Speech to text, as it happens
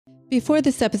Before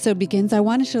this episode begins, I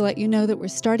wanted to let you know that we're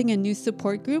starting a new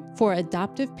support group for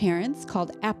adoptive parents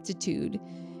called Aptitude.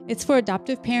 It's for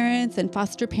adoptive parents and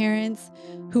foster parents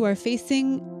who are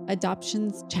facing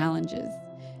adoptions challenges.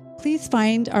 Please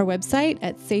find our website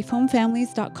at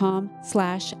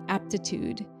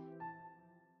safehomefamilies.com/aptitude.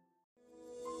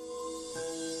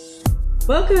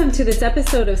 Welcome to this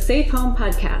episode of Safe Home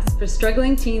Podcast for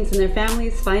struggling teens and their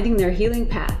families finding their healing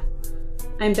path.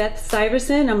 I'm Beth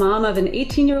Syverson, a mom of an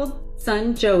 18-year-old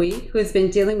son, Joey, who has been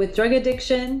dealing with drug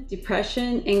addiction,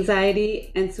 depression,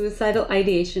 anxiety, and suicidal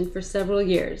ideation for several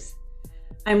years.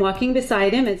 I'm walking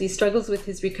beside him as he struggles with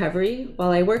his recovery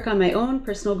while I work on my own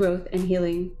personal growth and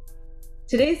healing.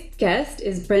 Today's guest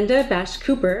is Brenda Bash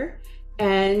Cooper,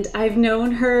 and I've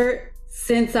known her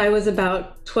since I was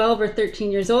about 12 or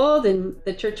 13 years old in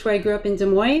the church where I grew up in Des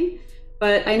Moines.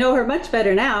 But I know her much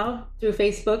better now through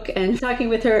Facebook and talking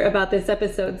with her about this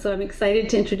episode. So I'm excited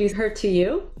to introduce her to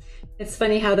you. It's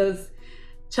funny how those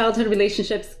childhood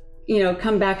relationships,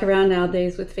 come back around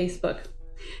nowadays with Facebook.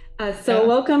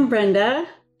 Welcome, Brenda.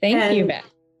 Thank you, Beth.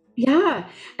 Yeah.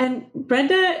 And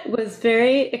Brenda was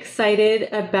very excited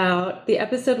about the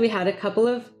episode we had a couple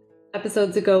of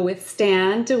episodes ago with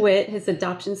Stan DeWitt, his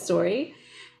adoption story.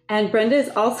 And Brenda is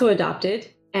also adopted,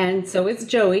 and so is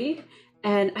Joey.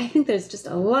 And I think there's just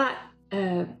a lot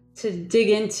to dig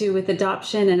into with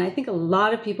adoption. And I think a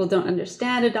lot of people don't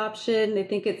understand adoption. They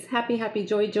think it's happy, happy,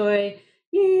 joy, joy,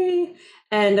 yay.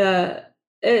 And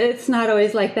it's not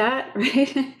always like that,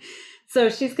 right? So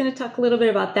she's going to talk a little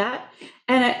bit about that.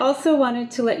 And I also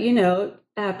wanted to let you know,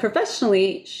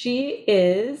 professionally, she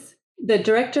is the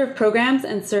Director of Programs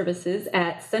and Services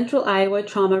at Central Iowa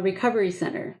Trauma Recovery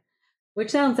Center, which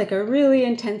sounds like a really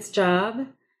intense job.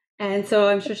 And so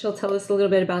I'm sure she'll tell us a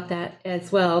little bit about that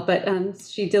as well. But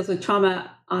she deals with trauma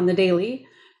on the daily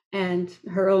and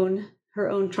her own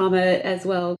trauma as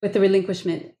well with the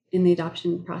relinquishment in the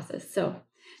adoption process. So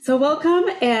welcome.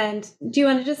 And do you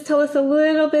want to just tell us a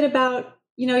little bit about,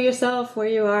 yourself, where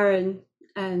you are, and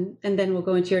then we'll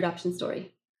go into your adoption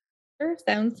story. Sure,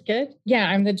 sounds good. Yeah,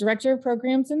 I'm the Director of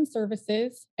Programs and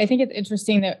Services. I think it's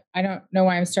interesting that I don't know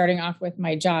why I'm starting off with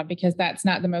my job, because that's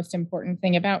not the most important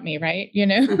thing about me, right?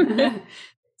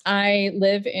 I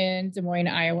live in Des Moines,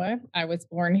 Iowa. I was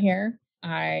born here.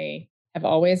 I have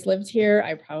always lived here.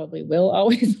 I probably will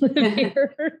always live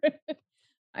here.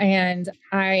 And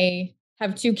I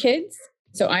have 2 kids.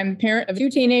 So I'm a parent of 2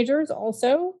 teenagers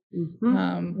also.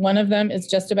 Mm-hmm. One of them is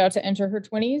just about to enter her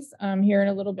 20s here in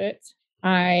a little bit.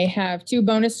 I have 2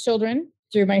 bonus children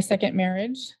through my second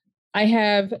marriage. I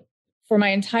have, for my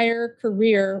entire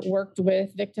career, worked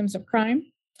with victims of crime.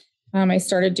 I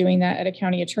started doing that at a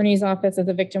county attorney's office as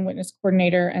a victim witness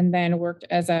coordinator, and then worked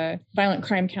as a violent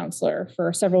crime counselor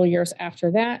for several years after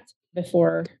that,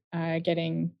 before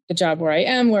getting the job where I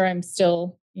am, where I'm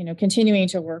still, continuing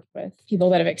to work with people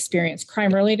that have experienced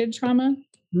crime-related trauma.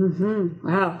 Mm-hmm.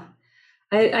 Wow.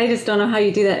 I just don't know how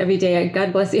you do that every day.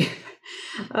 God bless you.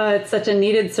 It's such a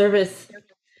needed service.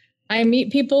 I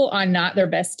meet people on not their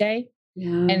best day. Yeah.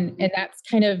 And that's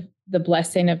kind of the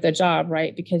blessing of the job,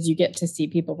 right? Because you get to see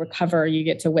people recover, you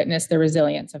get to witness the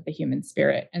resilience of the human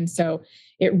spirit. And so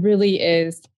it really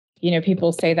is,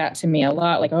 people say that to me a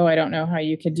lot, like, oh, I don't know how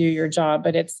you could do your job,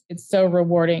 but it's so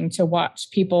rewarding to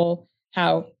watch people,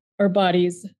 how our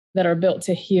bodies that are built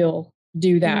to heal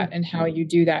do that, and how you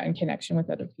do that in connection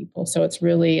with other people. So it's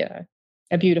really a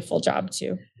beautiful job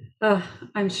too. Oh,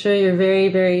 I'm sure you're very,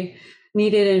 very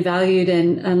needed and valued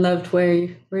and loved where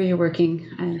you're working.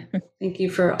 And thank you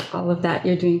for all of that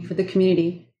you're doing for the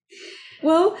community.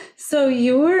 Well, so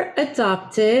you were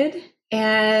adopted,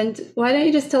 and why don't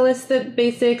you just tell us the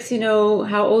basics,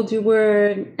 how old you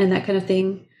were and that kind of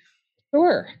thing?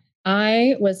 Sure.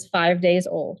 I was 5 days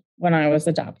old when I was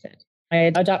adopted.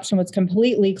 My adoption was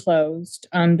completely closed.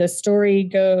 The story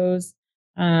goes,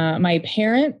 my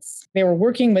parents, they were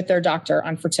working with their doctor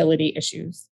on fertility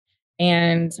issues.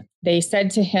 And they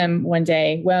said to him one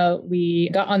day, well, we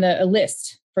got on a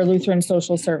list for Lutheran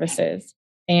Social Services.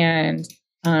 And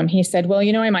he said, well,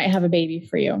 I might have a baby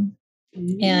for you.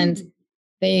 Mm-hmm. And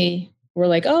they were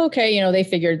like, oh, okay. They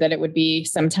figured that it would be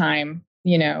some time,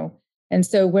 And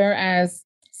so whereas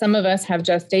some of us have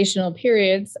gestational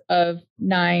periods of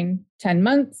 9-10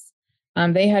 months,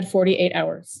 they had 48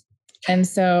 hours. And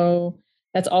so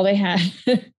that's all they had.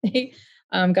 They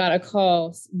got a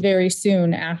call very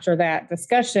soon after that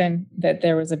discussion that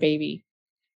there was a baby.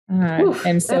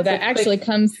 And so that actually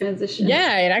comes, transition.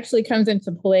 Yeah, it actually comes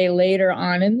into play later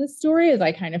on in the story as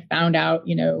I kind of found out,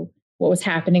 what was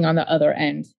happening on the other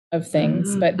end of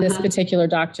things. But this particular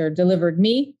doctor delivered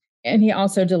me, and he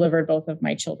also delivered both of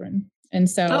my children. And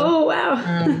so, oh,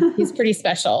 wow. he's pretty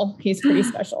special. He's pretty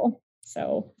special.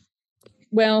 So,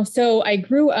 so I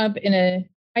grew up in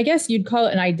I guess you'd call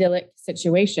it an idyllic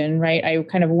situation, right? I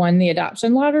kind of won the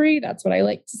adoption lottery. That's what I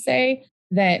like to say,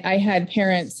 that I had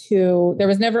parents who there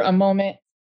was never a moment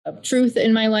of truth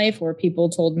in my life where people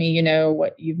told me,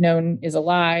 what you've known is a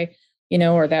lie,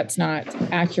 or that's not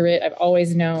accurate. I've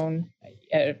always known.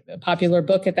 A popular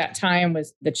book at that time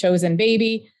was The Chosen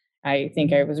Baby. I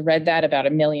think I was read that about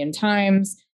 1 million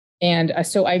times. And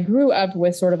so I grew up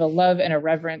with sort of a love and a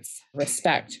reverence,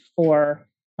 respect for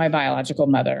my biological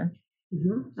mother.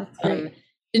 Mm-hmm. That's great.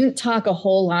 Didn't talk a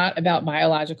whole lot about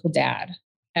biological dad.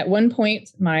 At one point,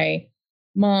 my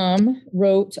mom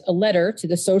wrote a letter to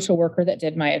the social worker that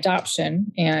did my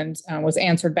adoption and was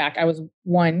answered back. I was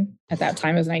 1 at that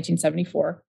time. It was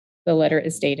 1974. The letter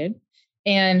is dated.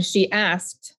 And she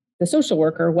asked the social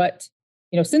worker what,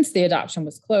 since the adoption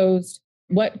was closed,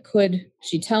 what could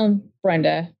she tell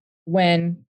Brenda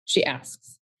when she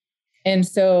asks? And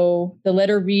so the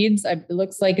letter reads, it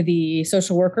looks like the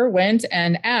social worker went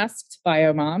and asked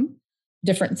bio mom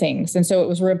different things. And so it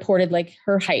was reported like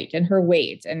her height and her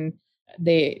weight. And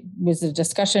there was a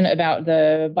discussion about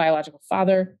the biological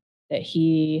father, that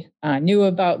he knew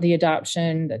about the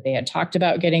adoption, that they had talked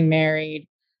about getting married,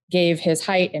 gave his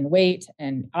height and weight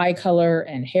and eye color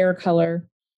and hair color.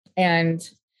 And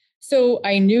so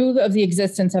I knew of the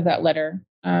existence of that letter.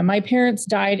 My parents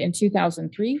died in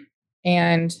 2003.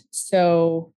 And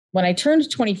so when I turned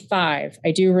 25,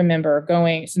 I do remember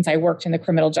going, since I worked in the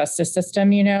criminal justice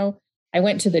system, I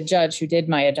went to the judge who did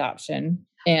my adoption.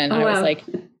 And I was like,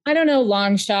 I don't know,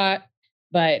 long shot,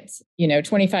 but,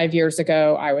 25 years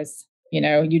ago, I was,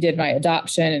 you did my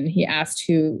adoption. And he asked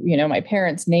who, my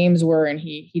parents' names were, and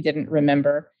he didn't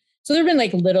remember. So there've been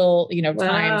like little,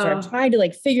 times where I've tried to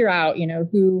like figure out,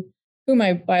 who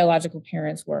my biological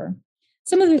parents were.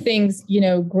 Some of the things,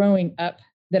 growing up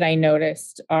that I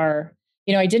noticed are,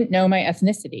 I didn't know my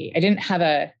ethnicity. I didn't have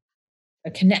a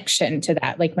connection to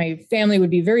that. Like my family would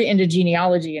be very into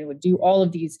genealogy and would do all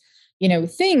of these,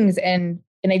 things. And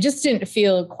I just didn't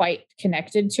feel quite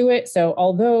connected to it. So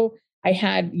although I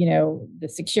had, the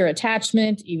secure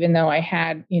attachment, even though I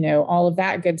had, all of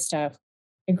that good stuff,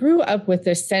 I grew up with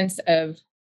this sense of,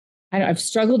 I've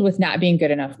struggled with not being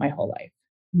good enough my whole life,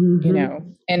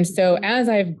 And so as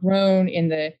I've grown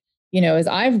as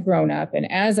I've grown up and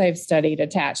as I've studied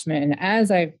attachment and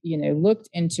as I've, looked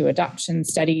into adoption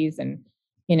studies and,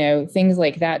 things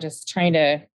like that, just trying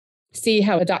to see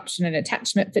how adoption and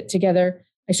attachment fit together.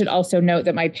 I should also note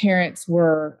that my parents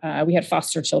we had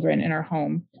foster children in our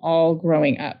home all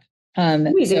growing up.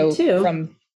 We did too.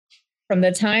 From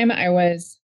the time I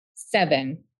was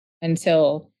 7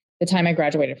 until the time I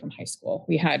graduated from high school,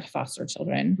 we had foster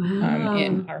children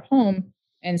in our home.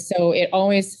 And so it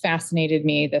always fascinated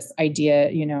me, this idea,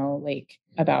 like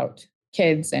about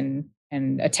kids and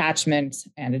attachment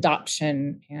and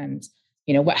adoption and,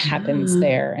 what happens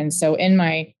there. And so in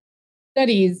my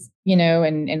studies,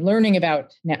 and learning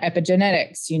about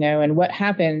epigenetics, and what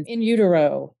happens in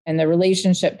utero and the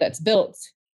relationship that's built,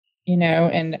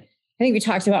 and I think we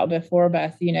talked about before,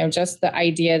 Beth, just the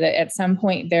idea that at some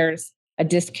point there's a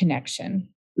disconnection,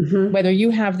 whether you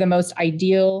have the most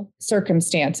ideal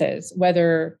circumstances,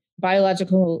 whether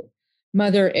biological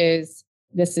mother it's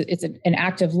an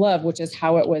act of love, which is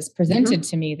how it was presented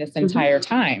to me this entire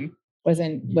time, was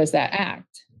that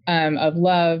act of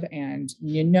love and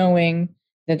knowing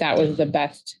that was the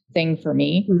best thing for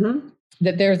me,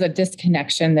 that there's a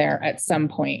disconnection there at some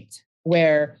point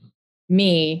where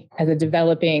me as a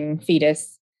developing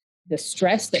fetus, the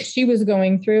stress that she was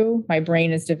going through, my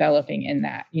brain is developing in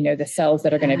that, the cells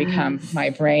that are going to become my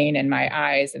brain and my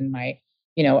eyes and my,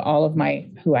 all of my,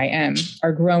 who I am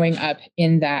are growing up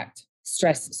in that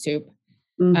stress soup.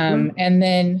 And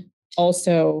then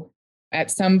also at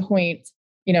some point,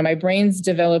 my brain's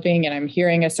developing and I'm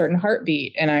hearing a certain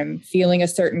heartbeat and I'm feeling a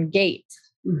certain gait,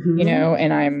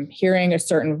 and I'm hearing a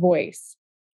certain voice.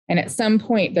 And at some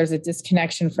point there's a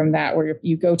disconnection from that, where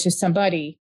you go to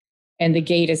somebody and the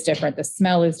gait is different, the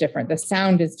smell is different, the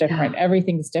sound is different,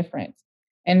 everything's different.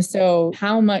 And so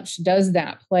how much does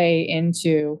that play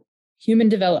into human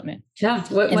development? Yeah.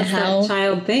 What's that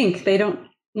child think? They don't,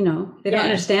 they don't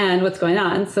understand what's going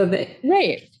on. So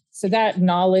right. So that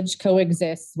knowledge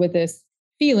coexists with this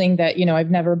feeling that,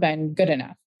 I've never been good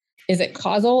enough. Is it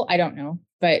causal? I don't know,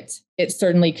 but it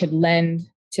certainly could lend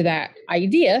to that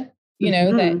idea,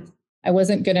 that I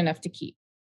wasn't good enough to keep.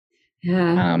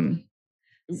 Yeah.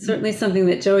 Certainly something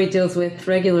that Joey deals with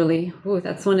regularly. Ooh,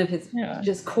 that's one of his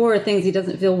just core things. He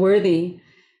doesn't feel worthy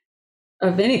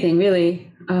of anything,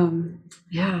 really.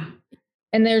 Yeah.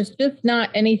 And there's just not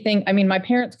anything. I mean, my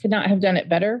parents could not have done it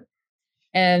better.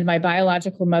 And my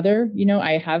biological mother,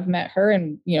 I have met her,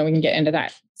 and, we can get into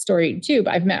that story too,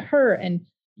 but I've met her, and,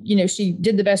 she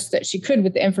did the best that she could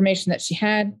with the information that she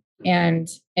had. And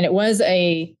it was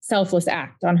a selfless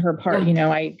act on her part,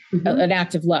 an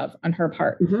act of love on her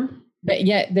part. Mm-hmm. But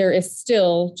yet there is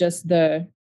still just the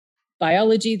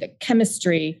biology, the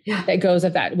chemistry that goes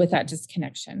with that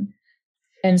disconnection.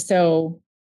 And so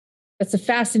it's a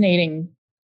fascinating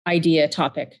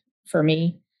topic for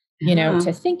me,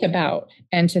 to think about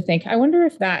and to think, I wonder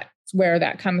if that's where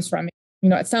that comes from.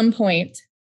 At some point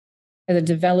as a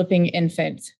developing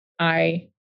infant, I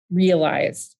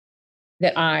realized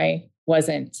that I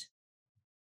wasn't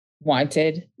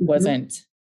wanted, wasn't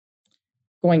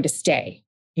going to stay,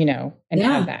 and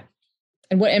have that.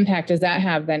 And what impact does that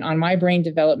have then on my brain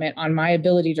development, on my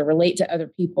ability to relate to other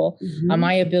people, on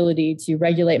my ability to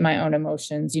regulate my own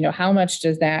emotions? How much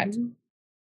does that?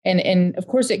 And of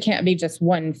course, it can't be just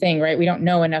one thing, right? We don't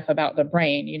know enough about the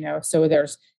brain, so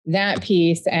there's that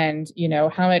piece, and,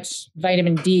 how much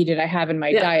vitamin D did I have in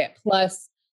my diet, plus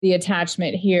the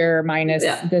attachment here minus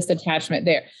this attachment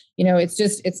there.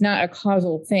 It's not a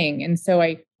causal thing. And so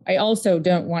I also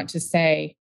don't want to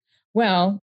say,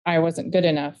 well, I wasn't good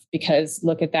enough because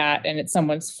look at that, and it's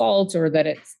someone's fault, or that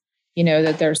it's,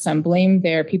 that there's some blame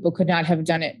there. People could not have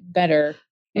done it better.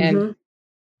 And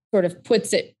sort of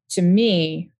puts it to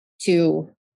me to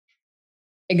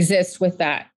exist with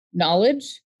that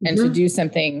knowledge and to do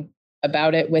something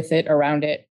about it, with it, around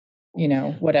it,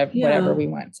 whatever we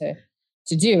want to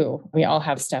do. We all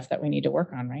have stuff that we need to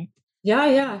work on, right?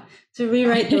 Yeah. To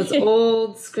rewrite those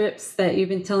old scripts that you've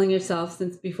been telling yourself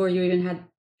since before you even had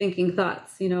thinking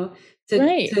thoughts, to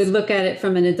look at it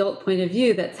from an adult point of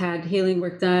view that's had healing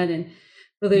work done and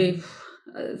really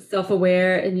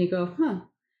self-aware, and you go,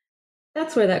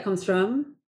 that's where that comes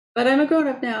from. But I'm a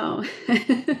grown-up now.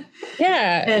 And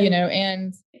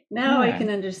now I can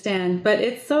understand. But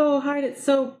it's so hard. It's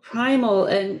so primal,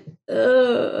 and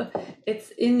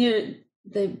it's in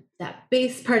that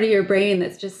base part of your brain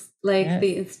that's just like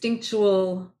the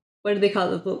instinctual. What do they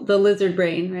call it? The lizard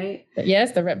brain, right?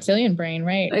 Yes, the reptilian brain,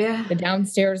 right? Oh, yeah. The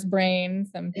downstairs brain.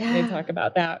 They talk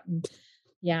about that. And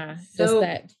just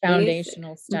that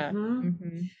foundational stuff.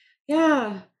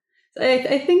 Yeah. So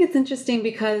I think it's interesting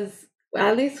because,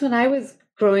 at least when I was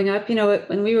growing up,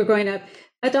 when we were growing up,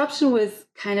 adoption was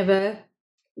kind of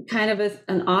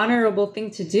an honorable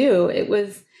thing to do. It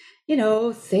was,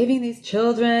 saving these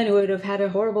children who would have had a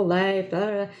horrible life, blah,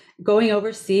 blah, blah, going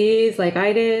overseas like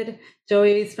I did.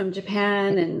 Joey's from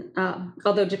Japan, and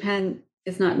although Japan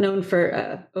is not known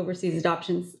for overseas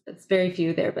adoptions, it's very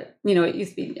few there, but it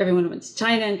used to be everyone went to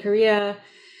China and Korea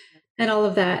and all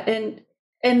of that.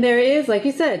 And there is, like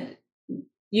you said,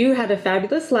 you had a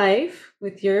fabulous life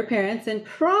with your parents, and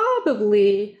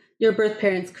probably your birth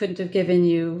parents couldn't have given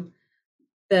you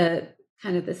the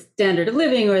kind of the standard of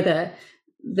living or the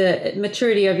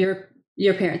maturity of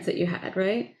your parents that you had,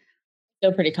 right?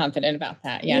 Still pretty confident about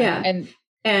that. Yeah.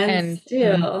 And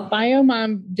still, bio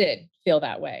mom did feel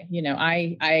that way.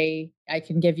 I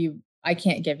can't give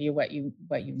you what you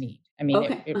need. I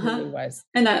mean, it really was.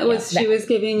 And that was, she was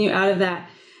giving you out of that.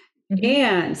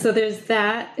 And so there's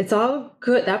that. It's all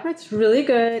good. That part's really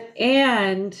good.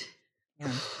 And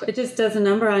it just does a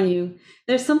number on you.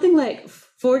 There's something like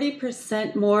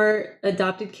 40% more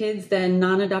adopted kids than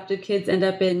non-adopted kids end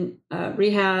up in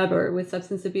rehab or with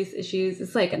substance abuse issues.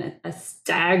 It's like a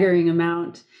staggering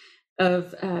amount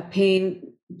of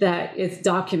pain that is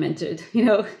documented,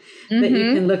 that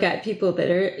you can look at. People that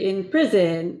are in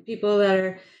prison, people that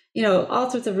are, all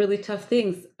sorts of really tough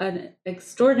things. An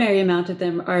extraordinary amount of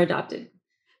them are adopted.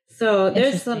 So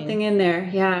there's something in there.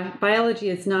 Yeah. Biology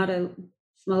is not a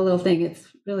small little thing. It's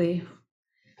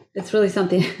really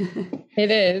something.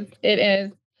 It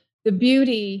is. The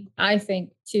beauty, I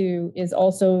think, too, is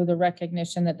also the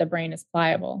recognition that the brain is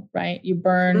pliable, right? You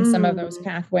burn some of those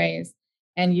pathways,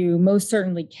 and you most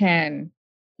certainly can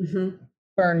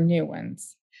burn new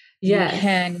ones. Yes. You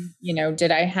can,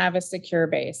 did I have a secure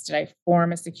base? Did I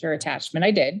form a secure attachment? I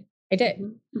did.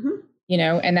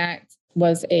 And that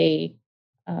was a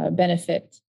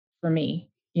benefit for me,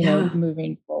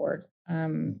 moving forward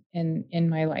in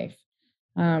my life.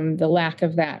 The lack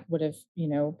of that would have,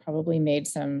 probably made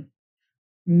some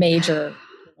major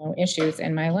issues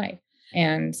in my life.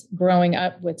 And growing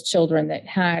up with children that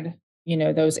had,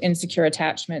 those insecure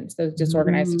attachments, those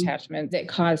disorganized attachments that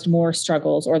caused more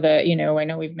struggles, or I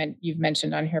know you've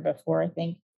mentioned on here before, I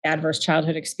think, adverse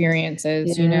childhood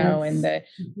experiences, and the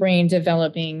brain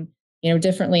developing,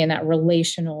 differently in that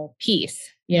relational piece.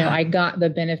 I got the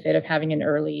benefit of having an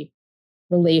early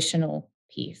relational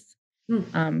piece.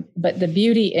 But the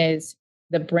beauty is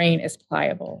the brain is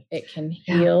pliable. It can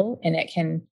heal and it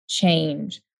can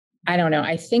change. I don't know.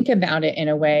 I think about it in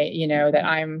a way, that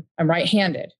I'm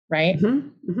right-handed, right?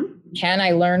 Can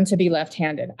I learn to be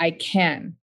left-handed? I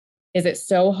can. Is it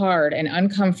so hard and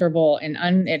uncomfortable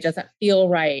and it doesn't feel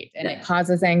right and it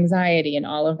causes anxiety and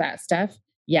all of that stuff?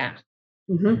 Yeah.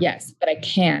 Yes, but I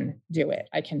can do it.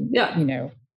 I can,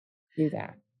 do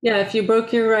that. Yeah. If you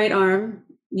broke your right arm,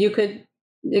 you could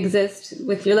exist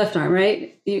with your left arm,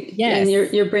 right? Yes. And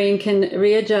your brain can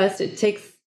readjust. It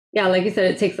takes, like you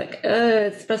said, it takes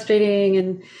it's frustrating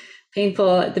and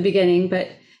painful at the beginning, but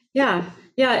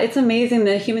it's amazing.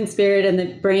 The human spirit and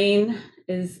the brain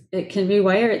it can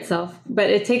rewire itself, but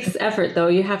it takes effort though.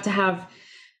 You have to have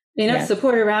enough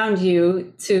support around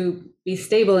you to be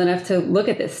stable enough to look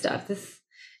at this stuff.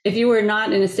 If you were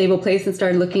not in a stable place and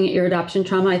started looking at your adoption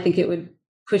trauma, I think it would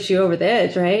push you over the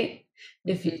edge, right?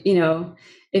 If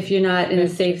you're not in a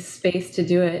safe space to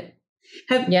do it.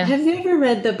 Have you ever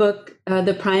read the book,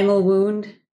 The Primal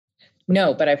Wound?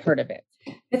 No, but I've heard of it.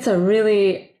 It's a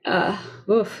really, it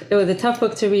was a tough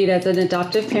book to read as an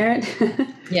adoptive parent.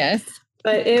 Yes.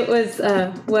 But it was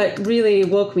what really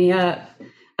woke me up.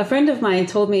 A friend of mine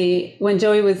told me when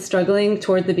Joey was struggling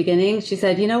toward the beginning, she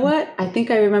said, you know what? I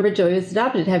think I remember Joey was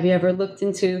adopted. Have you ever looked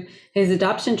into his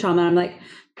adoption trauma? And I'm like,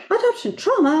 adoption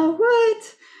trauma?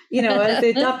 What? As the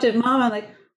adoptive mom, I'm like,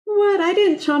 what? I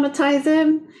didn't traumatize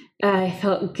him. I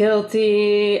felt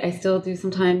guilty. I still do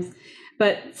sometimes.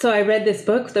 But so I read this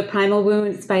book, The Primal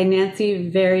Wound. It's by Nancy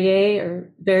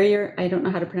Verrier. I don't know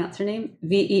how to pronounce her name.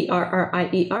 Verrier.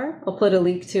 I'll put a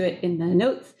link to it in the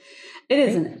notes. It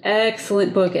is an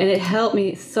excellent book, and it helped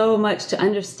me so much to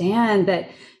understand that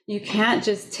you can't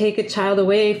just take a child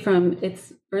away from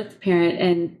its birth parent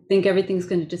and think everything's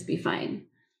going to just be fine.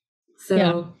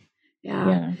 So,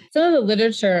 yeah. Some of the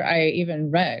literature I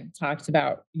even read talked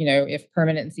about, if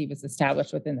permanency was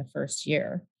established within the first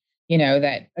year,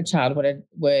 that a child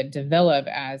would develop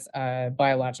as a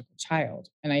biological child.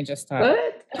 And I just thought,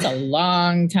 that's a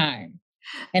long time.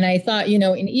 And I thought,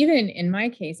 and even in my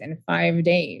case, in 5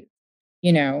 days,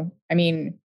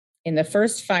 in the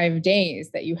first 5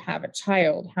 days that you have a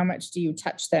child, how much do you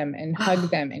touch them and hug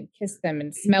them and kiss them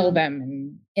and smell them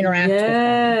and interact with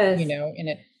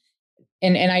them,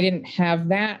 and I didn't have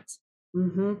that,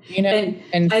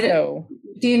 and so.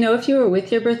 Do you know if you were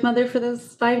with your birth mother for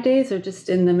those 5 days or just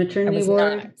in the maternity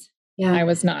ward? Not. Yeah, I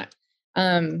was not.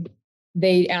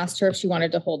 They asked her if she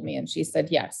wanted to hold me and she said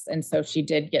yes. And so she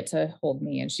did get to hold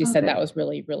me. And she said that was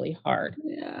really, really hard.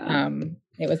 Yeah.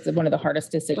 It was one of the hardest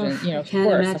decisions, of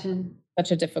course, imagine.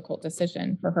 Such a difficult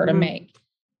decision for her to make,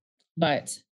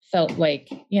 but felt like,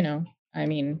 I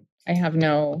have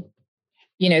no,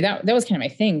 that was kind of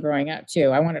my thing growing up too.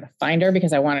 I wanted to find her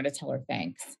because I wanted to tell her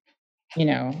thanks,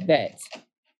 that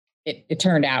it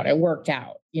turned out, it worked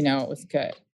out, it was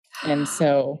good. And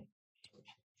so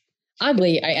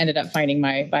oddly, I ended up finding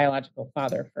my biological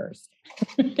father first.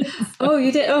 Oh,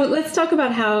 you did? Oh, let's talk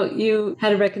about how you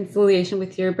had a reconciliation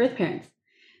with your birth parents.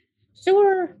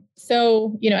 Sure.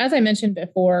 So, as I mentioned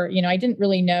before, I didn't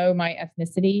really know my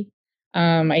ethnicity.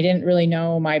 I didn't really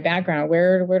know my background.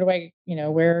 Where did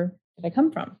I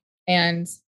come from? And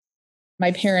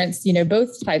my parents,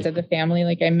 both sides of the family,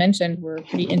 like I mentioned, were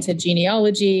pretty into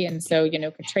genealogy. And so,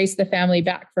 could trace the family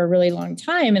back for a really long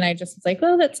time. And I just was like,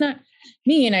 well, that's not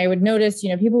me. And I would notice,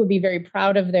 people would be very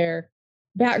proud of their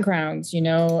backgrounds, you'd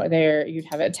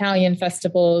have Italian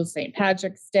festivals, St.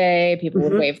 Patrick's Day, people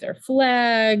would wave their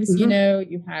flags,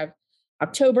 you have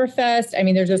Oktoberfest. I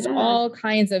mean, there's just all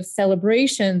kinds of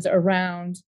celebrations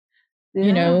around,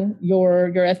 your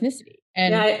ethnicity.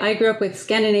 And I grew up with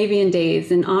Scandinavian days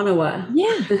in Ottawa.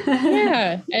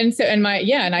 Yeah. And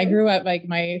I grew up like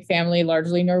my family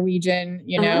largely Norwegian,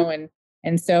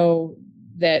 and so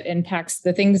that impacts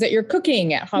the things that you're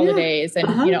cooking at holidays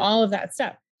and, all of that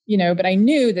stuff, but I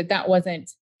knew that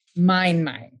wasn't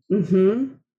mine.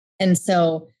 Mm-hmm. And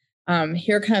so,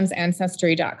 here comes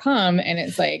ancestry.com and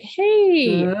it's like,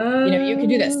 hey, you can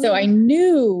do this. So I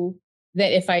knew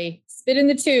that if I spit in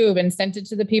the tube and sent it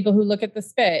to the people who look at the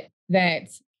spit, that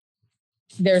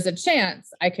there's a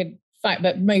chance I could find,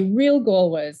 but my real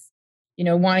goal was,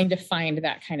 wanting to find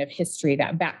that kind of history,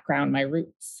 that background, my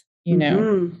roots,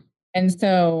 And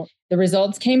so the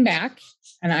results came back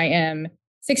and I am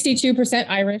 62%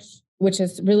 Irish, which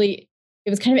is really, it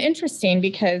was kind of interesting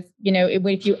because,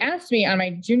 if you asked me on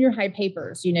my junior high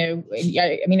papers, I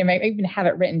even have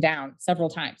it written down several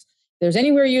times. If there's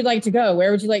anywhere you'd like to go,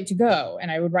 where would you like to go? And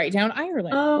I would write down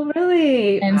Ireland. Oh,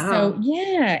 really? And wow.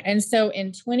 And so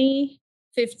in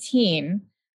 2015,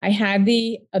 I had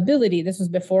the ability, this was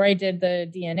before I did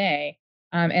the DNA,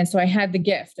 And so I had the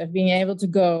gift of being able to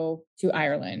go to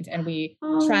Ireland, and we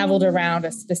traveled around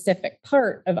a specific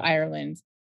part of Ireland.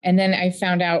 And then I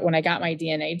found out when I got my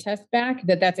DNA test back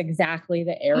that that's exactly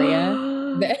the area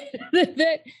that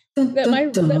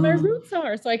my roots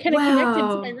are. So I kind of connected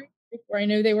to my roots before I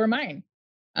knew they were mine.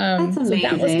 That's amazing. So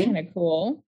that was kind of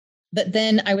cool. But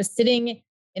then I was sitting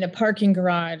in a parking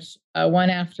garage one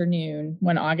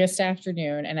August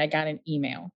afternoon, and I got an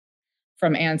email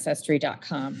from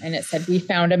Ancestry.com, and it said, "We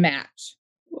found a match.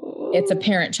 It's a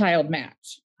parent-child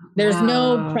match. There's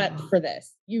no prep for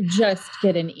this. You just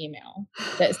get an email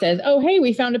that says, oh, hey,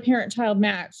 we found a parent-child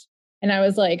match." And I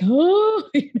was like, oh.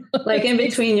 Like in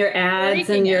between your ads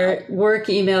and your work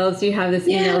emails, you have this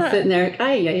email sitting there.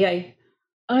 Ay.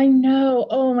 I know.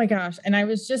 Oh my gosh. And I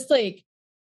was just like,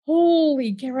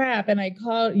 holy crap. And I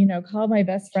called my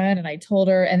best friend, and I told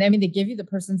her, and I mean, they give you the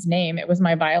person's name. It was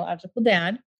my biological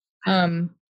dad.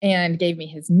 And gave me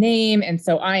his name. And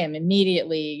so I am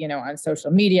immediately, on social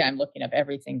media, I'm looking up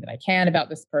everything that I can about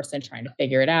this person, trying to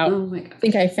figure it out. Oh my gosh. I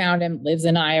think I found him, lives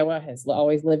in Iowa, has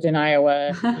always lived in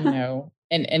Iowa,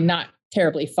 and not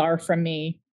terribly far from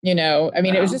me, I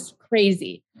mean, It was just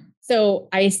crazy. So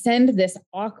I send this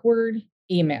awkward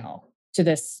email to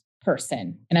this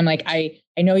person, and I'm like, I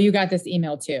know you got this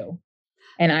email too.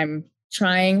 And I'm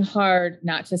trying hard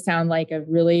not to sound like a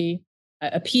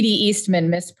P.D.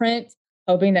 Eastman misprint,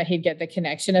 hoping that he'd get the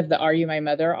connection of the "Are You My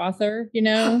Mother" author,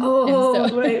 Oh,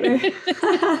 so, right.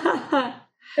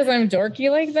 Because I'm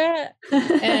dorky like that.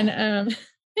 And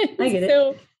I get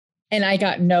it. And I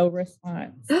got no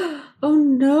response. Oh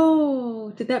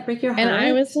no. Did that break your heart? And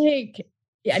I was like,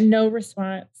 yeah, no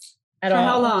response at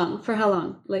all. For how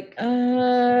long? Like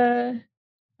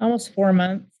almost 4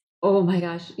 months. Oh my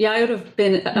goch. Yeah, I would have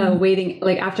been waiting,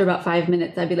 like after about 5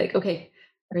 minutes, I'd be like, okay,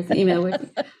 where's the email?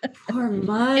 4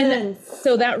 months. And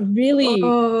so that really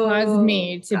caused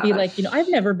me to be like, I've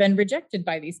never been rejected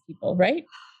by these people, right?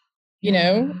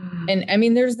 And I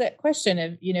mean, there's that question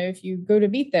of, if you go to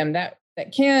meet them, that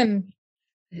can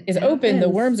is open, the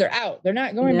worms are out. They're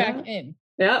not going back in.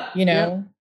 Yeah.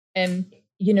 And,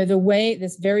 the way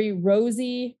this very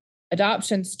rosy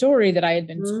adoption story that I had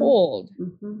been told,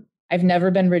 I've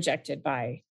never been rejected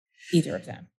by either of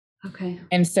them. Okay.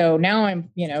 And so now I'm,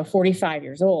 45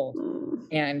 years old,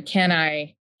 and can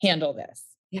I handle this?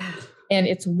 Yeah. And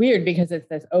it's weird because it's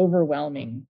this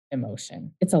overwhelming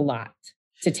emotion. It's a lot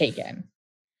to take in,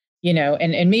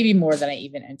 and maybe more than I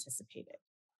even anticipated.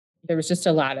 There was just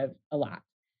a lot.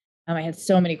 I had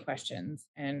so many questions,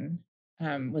 and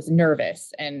was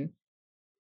nervous, and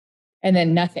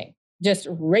then nothing, just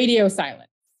radio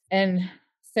silence. And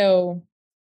so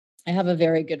I have a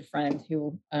very good friend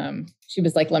who, she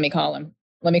was like, let me call him.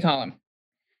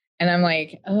 And I'm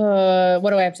like, what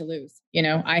do I have to lose?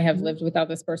 I have lived without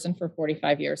this person for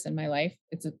 45 years in my life.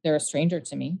 They're a stranger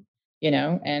to me,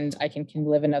 and I can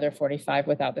live another 45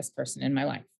 without this person in my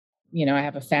life. I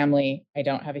have a family. I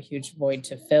don't have a huge void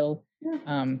to fill.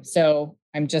 So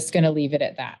I'm just going to leave it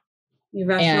at that. You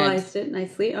rationalized it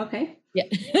nicely. Okay. Yeah.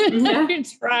 I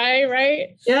try,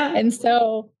 right? Yeah. And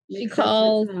so she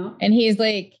called, and he's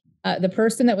like, the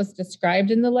person that was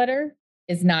described in the letter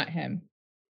is not him.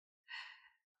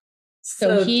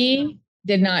 So he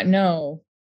did not know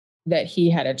that he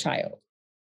had a child.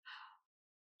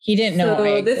 He didn't know.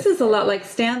 So this is a lot like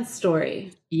Stan's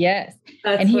story. Yes.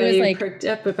 And he was like, perked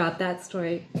up about that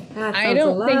story. I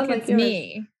don't think it's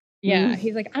me. Yeah.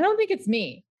 He's like, I don't think it's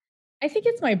me. I think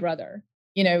it's my brother,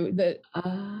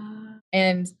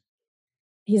 and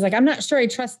he's like, I'm not sure I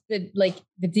trust the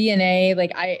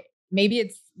DNA. Maybe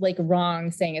it's like wrong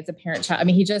saying it's a parent child. I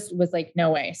mean, he just was like, no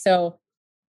way. So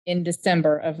in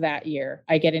December of that year,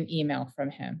 I get an email from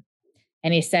him,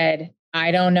 and he said, I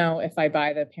don't know if I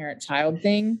buy the parent child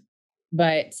thing,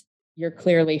 but you're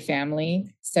clearly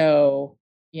family. So,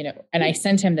 and I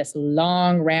sent him this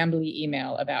long rambly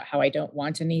email about how I don't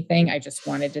want anything. I just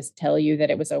wanted to tell you that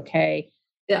it was okay.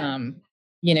 Yeah.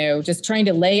 Just trying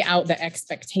to lay out the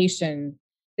expectation,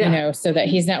 so that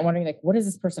he's not wondering, like, what does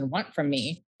this person want from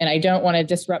me? And I don't want to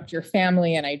disrupt your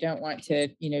family. And I don't want to,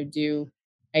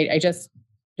 I just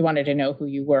wanted to know who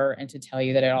you were and to tell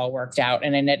you that it all worked out.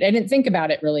 And I didn't think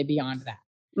about it really beyond that.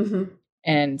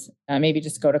 And maybe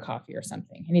just go to coffee or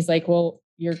something. And he's like, well,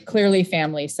 you're clearly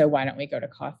family. So why don't we go to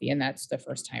coffee? And that's the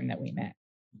first time that we met.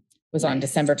 It was on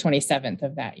December 27th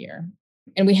of that year.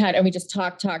 And we just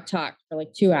talked for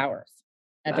like 2 hours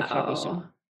at the coffee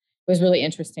shop. It was really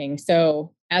interesting.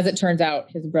 So as it turns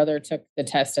out, his brother took the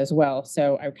test as well.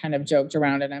 So I kind of joked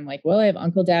around, and I'm like, well, I have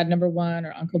Uncle Dad number 1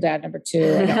 or Uncle Dad number 2.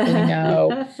 I don't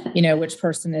really know, which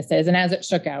person this is. And as it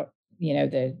shook out,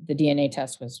 the DNA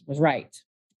test was right.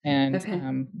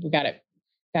 And we got it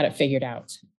got it figured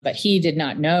out. But he did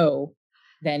not know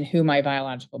then who my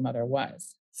biological mother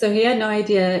was. So he had no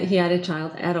idea he had a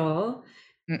child at all.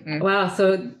 Mm-mm. Wow.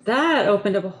 So that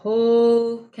opened up a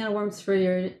whole can of worms for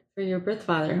your birth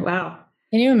father. Wow.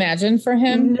 Can you imagine for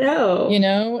him? No. You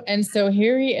know, and so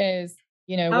here he is,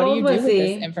 you know, How what do you old do was with he?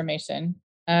 this information?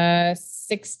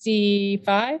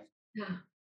 65. Yeah.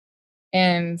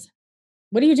 And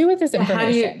what do you do with this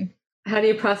information? How do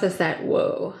you process that?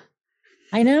 Whoa.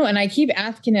 I know. And I keep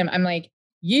asking him, I'm like,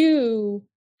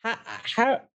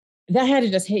 how that had to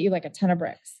just hit you like a ton of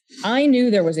bricks. I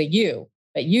knew there was a you,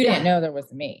 but you didn't know there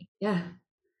was a me. Yeah.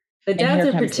 The dads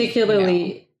are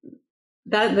particularly,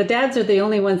 the dads are the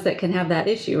only ones that can have that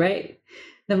issue, right?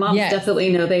 The moms definitely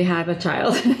know they have a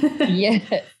child.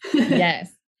 Yes.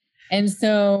 Yes. And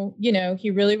so, you know,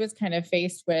 he really was kind of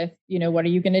faced with, you know, what are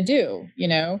you going to do? You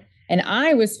know, and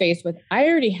I was faced with, I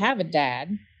already have a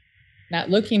dad, not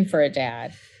looking for a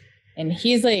dad. And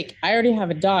he's like, I already have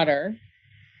a daughter,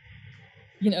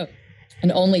 you know,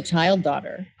 an only child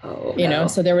daughter, you know,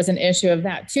 so there was an issue of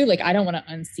that too. Like, I don't want to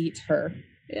unseat her,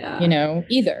 you know,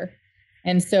 either.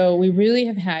 And so we really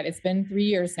have had, it's been 3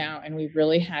 years now, and we've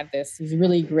really had these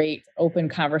really great open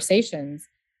conversations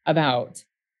about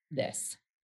this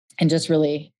and just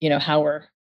really, you know, how we're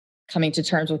coming to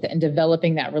terms with it and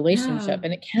developing that relationship.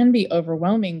 And it can be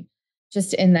overwhelming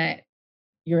just in that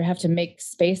you have to make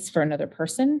space for another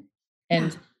person.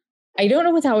 And I don't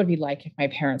know what that would be like if my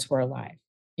parents were alive.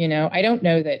 You know, I don't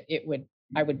know that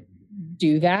I would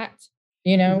do that,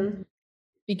 you know,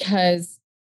 because,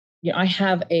 you know, I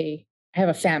have a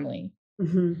family,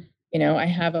 you know, I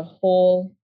have a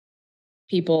whole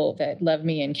people that love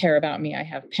me and care about me. I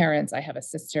have parents, I have a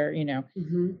sister, you know,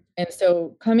 and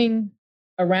so coming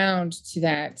around to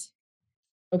that,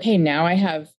 okay, now I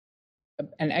have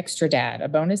an extra dad, a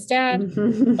bonus dad,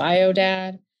 bio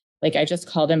dad. Like, I just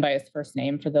called him by his first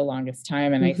name for the longest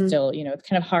time. And I still, you know, it's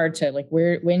kind of hard to like,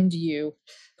 when do you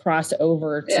cross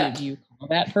over to, do you call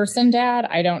that person dad?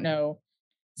 I don't know.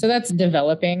 So that's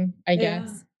developing, I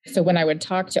guess. So when I would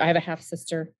talk to, I have a half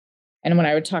sister, and when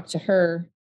I would talk to her,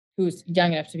 who's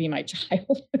young enough to be my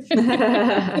child,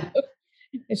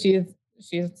 she's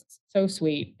so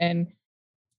sweet.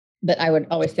 But I would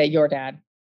always say your dad,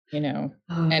 you know,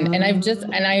 and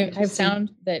I've found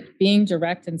that being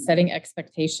direct and setting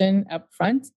expectation up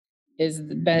front has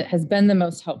been the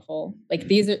most helpful. Like,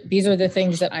 these are the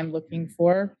things that I'm looking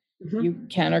for. You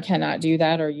can or cannot do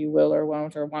that, or you will or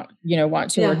won't, or want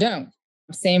to or don't.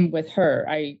 Same with her.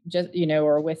 I just, you know,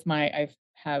 or with I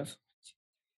have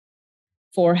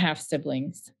 4 half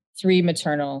siblings, 3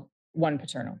 maternal, 1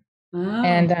 paternal.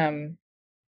 And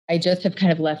I just have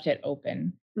kind of left it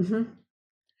open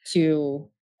to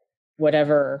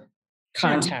whatever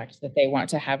contact that they want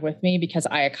to have with me, because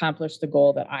I accomplished the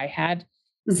goal that I had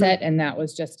set. And that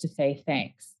was just to say,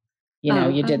 thanks, you know,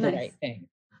 you did the right thing.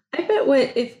 I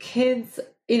bet if kids,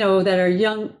 you know, that are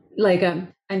young, like,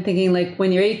 I'm thinking like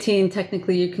when you're 18,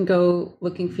 technically you can go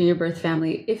looking for your birth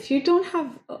family. If you don't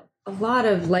have a lot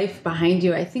of life behind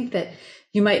you, I think that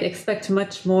you might expect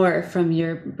much more from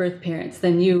your birth parents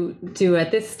than you do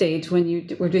at this stage when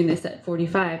you were doing this at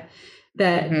 45.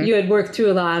 That you had worked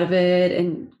through a lot of it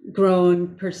and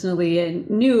grown personally and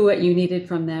knew what you needed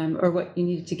from them or what you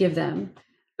needed to give them.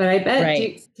 But I bet,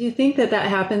 do you think that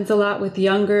happens a lot with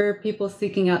younger people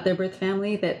seeking out their birth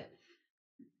family, that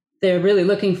they're really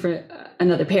looking for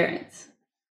another parent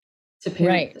to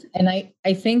parent? Right. And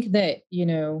I think that, you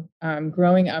know,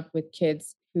 growing up with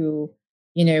kids who,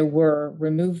 you know, were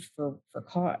removed for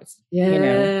cause, you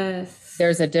know,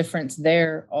 there's a difference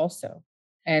there also.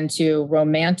 And to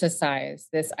romanticize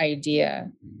this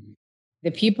idea,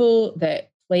 the people that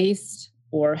placed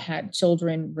or had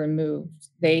children removed,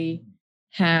 they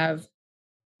have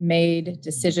made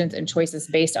decisions and choices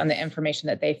based on the information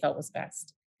that they felt was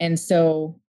best. And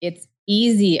so it's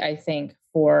easy, I think,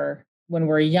 for when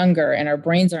we're younger and our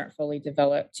brains aren't fully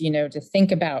developed, you know, to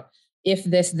think about if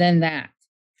this, then that,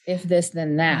 if this,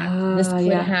 then that, this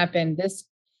could happen. This,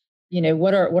 you know,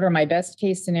 what are my best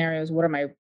case scenarios? What are my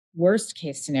worst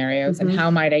case scenarios, and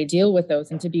how might I deal with those,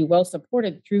 and to be well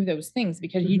supported through those things,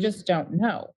 because you just don't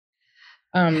know.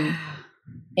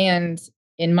 And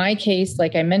in my case,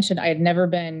 like I mentioned, I had never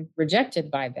been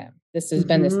rejected by them. This has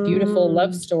been this beautiful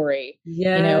love story, you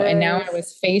know, and now I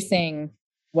was facing,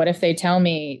 what if they tell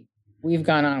me we've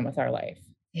gone on with our life?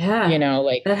 You know,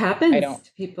 like that happens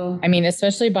to people. I mean,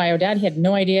 especially bio dad, he had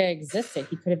no idea it existed.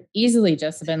 He could have easily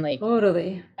just been like,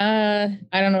 totally. I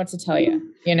don't know what to tell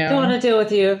you, you know, don't want to deal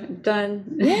with you.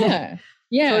 Done. Yeah.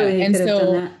 Totally, and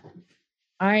so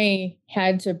I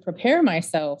had to prepare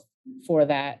myself for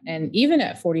that. And even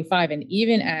at 45, and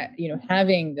even at,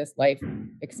 having this life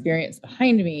experience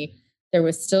behind me, there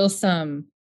was still some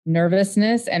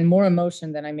nervousness and more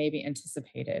emotion than I maybe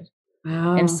anticipated.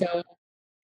 And Wow. so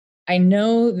I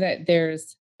know that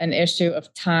there's an issue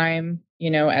of time,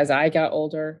 as I got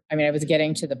older. I mean, I was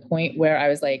getting to the point where I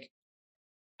was like,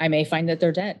 I may find that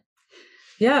they're dead.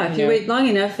 Yeah, if you wait long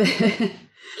enough.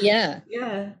 Yeah.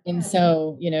 Yeah. And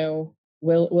so,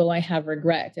 will I have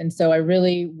regret? And so I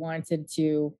really wanted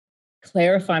to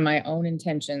clarify my own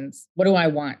intentions. What do I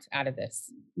want out of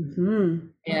this? Mm-hmm.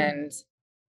 And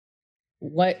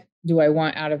what do I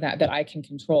want out of that I can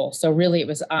control? So really it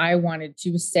was, I wanted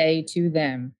to say to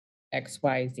them X,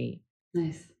 Y, Z.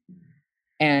 Nice.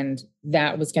 And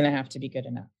that was going to have to be good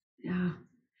enough. Yeah.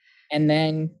 And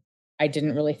then I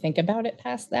didn't really think about it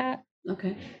past that.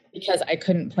 Okay. Because I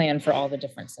couldn't plan for all the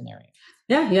different scenarios.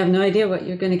 Yeah, you have no idea what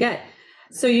you're going to get.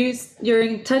 So you're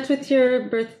in touch with your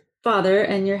birth father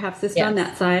and your half sister on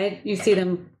that side. You see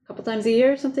them a couple times a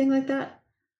year, something like that?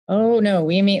 Oh no,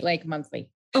 we meet like monthly.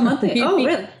 Oh, monthly. Really?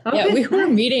 Okay, yeah, we were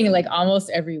meeting like almost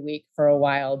every week for a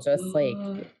while. Just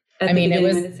I mean, it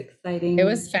was exciting. It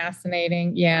was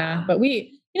fascinating. Yeah, but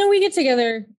we get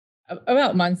together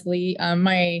about monthly.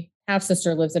 My half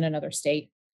sister lives in another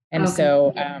state, and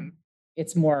so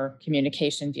it's more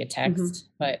communication via text. Mm-hmm.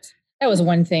 But that was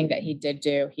one thing that he did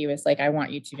do. He was like, I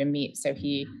want you two to meet. So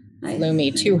he flew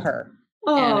me to her.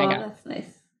 Oh, and I got that's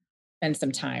nice. Spend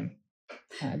some time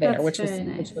there, which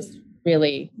was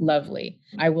really lovely.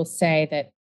 I will say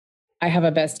that I have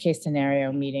a best case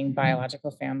scenario meeting biological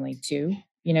family too,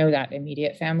 that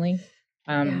immediate family.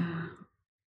 And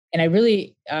I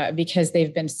really, because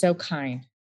they've been so kind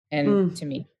and to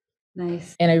me.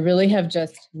 Nice. And I really have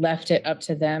just left it up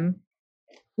to them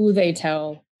who they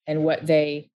tell and what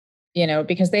they,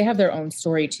 because they have their own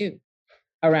story too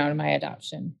around my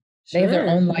adoption. Sure. They have their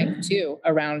own life too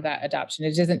around that adoption.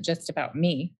 It isn't just about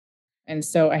me. And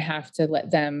so I have to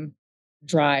let them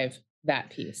drive that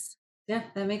piece. Yeah,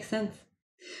 that makes sense.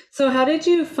 So how did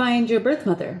you find your birth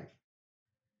mother?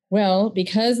 Well,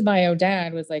 because bio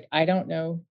dad was like, I don't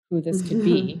know who this could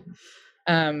be.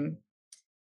 I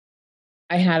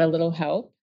had a little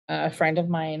help. A friend of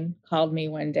mine called me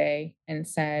one day and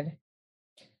said,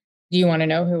 do you want to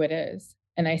know who it is?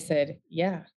 And I said,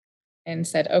 yeah. And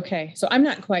said, okay. So I'm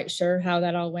not quite sure how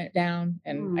that all went down.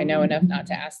 And I know enough not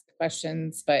to ask the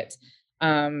questions, but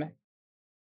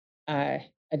a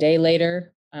day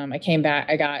later, I came back,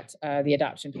 I got the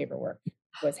adoption paperwork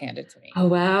was handed to me. Oh,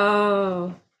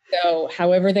 wow. So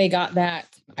however they got that,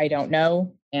 I don't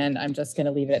know. And I'm just going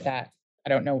to leave it at that. I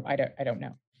don't know. I don't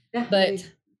know. Yeah, but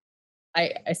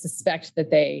I suspect that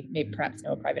they may perhaps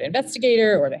know a private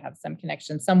investigator or they have some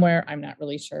connection somewhere. I'm not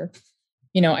really sure.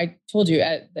 I told you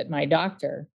that my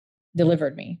doctor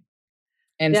delivered me.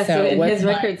 And so in his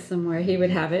records somewhere, he would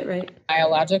have it, right?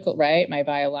 My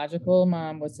biological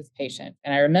mom was his patient.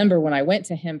 And I remember when I went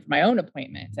to him for my own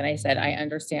appointment and I said, I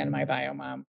understand my bio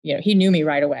mom, he knew me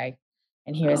right away.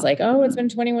 And he was like, oh, it's been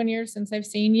 21 years since I've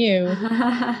seen you.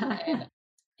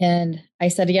 And I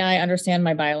said, yeah, I understand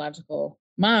my biological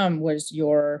mom was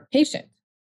your patient.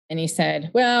 And he said,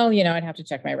 well, I'd have to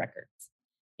check my records,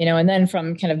 and then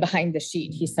from kind of behind the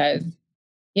sheet, he says,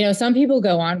 some people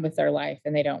go on with their life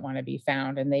and they don't want to be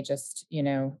found. And they just,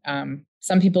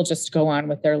 some people just go on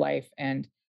with their life and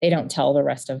they don't tell the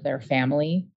rest of their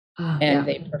family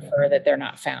they prefer that they're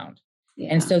not found.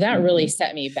 Yeah. And so that really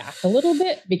set me back a little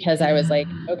bit because I was like,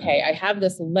 okay, I have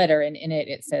this letter and in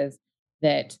it says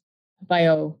that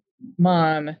bio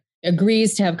mom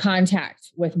agrees to have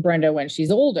contact with Brenda when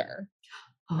she's older.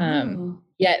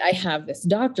 Yet I have this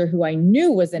doctor who I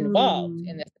knew was involved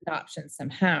in this adoption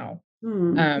somehow,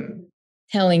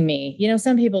 telling me,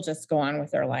 some people just go on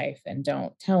with their life and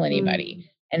don't tell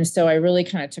anybody. And so I really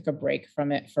kind of took a break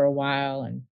from it for a while.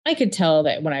 And I could tell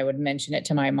that when I would mention it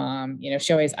to my mom,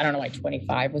 she always, I don't know why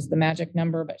 25 was the magic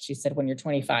number, but she said, when you're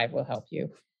 25, we'll help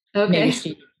you. Okay. Maybe she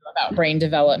knew about brain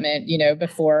development,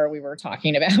 before we were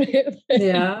talking about it.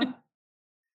 Yeah.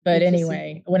 But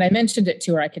anyway, when I mentioned it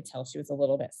to her, I could tell she was a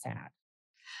little bit sad,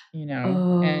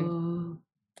 and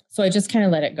so I just kind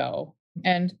of let it go.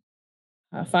 And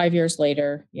 5 years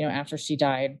later, after she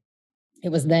died, it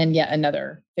was then yet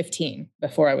another 15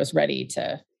 before I was ready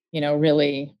to,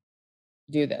 really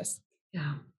do this.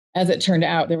 Yeah. As it turned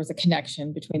out, there was a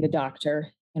connection between the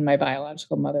doctor and my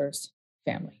biological mother's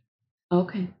family.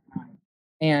 Okay.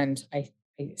 And I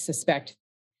suspect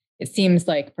it seems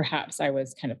like perhaps I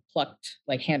was kind of plucked,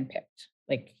 like handpicked.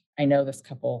 Like, I know this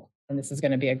couple and this is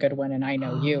going to be a good one. And I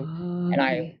know you and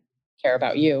I care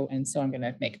about you. And so I'm going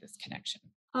to make this connection.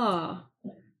 Oh,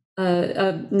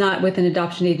 Not with an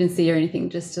adoption agency or anything,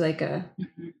 just like a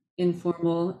Mhm.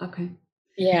 informal. Okay.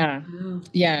 Yeah. Wow.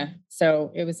 Yeah.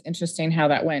 So it was interesting how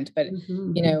that went. But,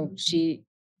 Mhm.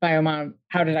 Bio Mom,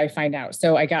 how did I find out?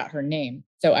 So I got her name.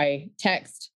 So I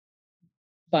text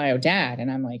Bio Dad and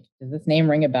I'm like, does this name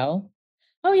ring a bell?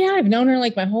 Oh, yeah. I've known her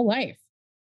like my whole life.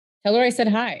 Tell her I said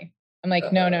hi. I'm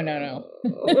like, no, no, no,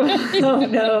 Oh no.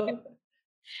 no.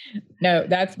 No,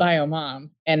 that's Bio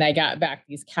Mom. And I got back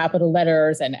these capital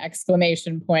letters and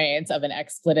exclamation points of an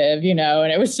expletive,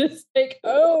 and it was just like,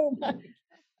 oh my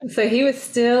So he was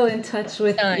still in touch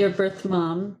with God. your birth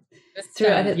mom This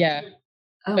throughout time, it. yeah.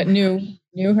 Oh But my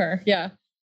knew her. Yeah.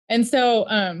 And so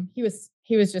he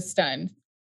was just stunned.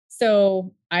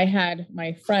 So I had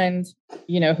my friend,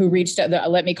 who reached out, the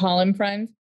let me call him friend.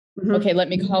 Okay, Mhm. let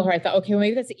me call her. I thought, okay, well,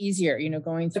 maybe that's easier,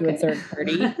 going through a Okay. third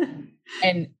party.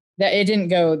 And that it didn't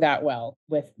go that well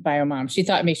with Bio Mom. She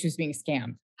thought maybe she was being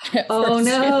scammed at Oh first.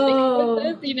 She was like, no.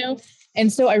 "What's this?"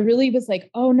 And so I really was like,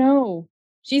 oh no,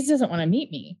 she doesn't want to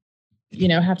meet me,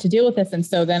 have to deal with this. And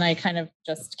so then I kind of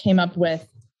just came up with,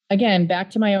 again, back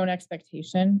to my own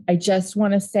expectation. I just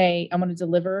want to say, I want to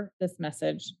deliver this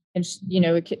message and,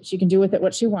 she can do with it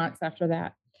what she wants after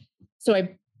that. So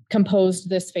I composed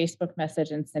this Facebook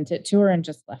message and sent it to her and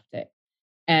just left it.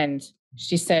 And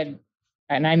she said,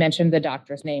 and I mentioned the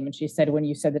doctor's name, and she said, when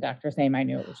you said the doctor's name, I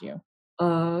knew it was you.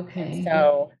 Oh, And okay.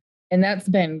 so, and that's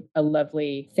been a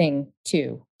lovely thing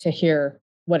too, to hear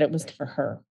what it was for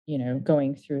her,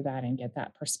 going through that and get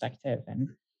that perspective.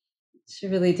 And She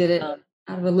really did it um,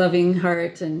 out of a loving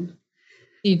heart and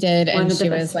she did. And wanted the she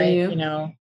was best for like,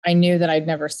 you. I knew that I'd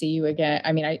never see you again.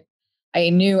 I mean, I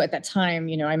knew at that time,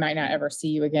 I might not ever see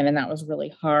you again. And that was really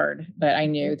hard. But I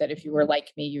knew that if you were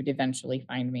like me, you'd eventually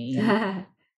find me.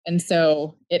 And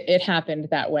so it happened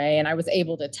that way. And I was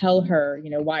able to tell her,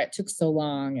 why it took so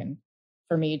long and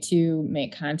for me to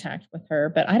make contact with her.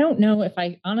 But I don't know if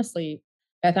I honestly,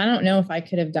 Beth, I don't know if I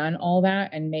could have done all that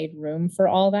and made room for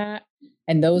all that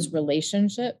and those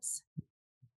relationships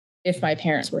if my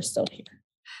parents were still here.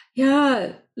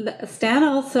 Yeah, Stan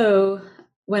also,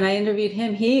 when I interviewed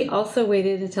him, he also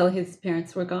waited until his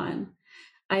parents were gone.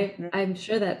 I'm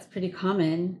sure that's pretty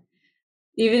common.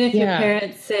 Even if your Yeah.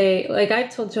 parents say, like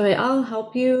I've told Joy, I'll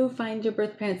help you find your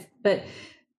birth parents, but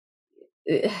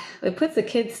it puts the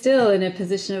kid still in a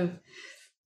position of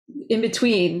in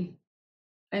between.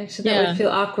 I'm sure that would Yeah. feel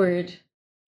awkward.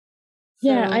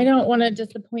 Yeah. I So, don't want to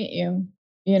disappoint you,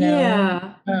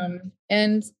 yeah.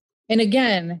 and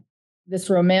again, this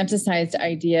romanticized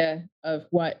idea of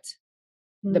what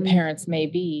the Mm, parents may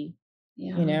be,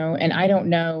 yeah. and I don't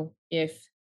know if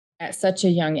at such a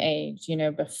young age,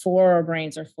 before our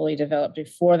brains are fully developed,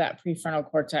 before that prefrontal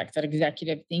cortex, that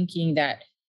executive thinking that,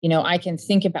 I can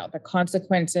think about the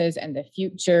consequences and the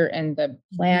future and the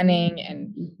planning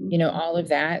and, Mhm. all of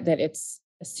that, that it's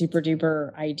a super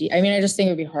duper idea. I mean, I just think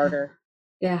it would be harder,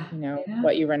 Yeah. Yeah.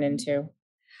 what you run into.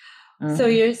 So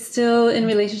Um, you're still in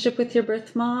relationship with your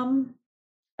birth mom?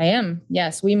 I am.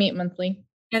 Yes. We meet monthly.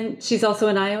 And she's also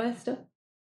in Iowa still?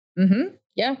 Mm-hmm.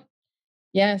 Yeah.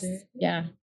 Yes. Very good. Yeah.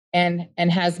 And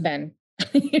has been,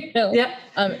 you know, Yep.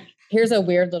 um, here's a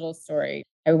weird little story.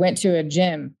 I went to a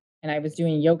gym and I was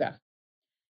doing yoga.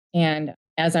 And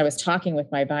as I was talking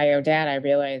with my bio dad, I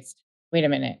realized, wait a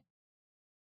minute,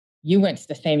 you went to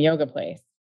the same yoga place.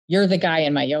 You're the guy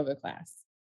in my yoga class.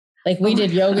 Like Oh we my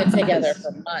did yoga together gosh.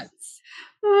 for months.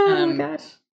 Oh my Um, gosh.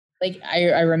 like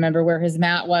I remember where his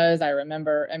mat was. I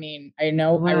remember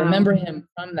Wow. him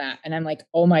from that. And I'm like,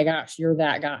 oh my gosh, you're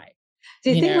that guy.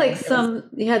 Do you think like It was,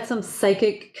 you had some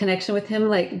psychic connection with him?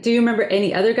 Like, do you remember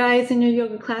any other guys in your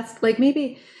yoga class? Like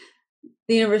maybe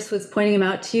the universe was pointing him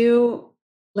out to you,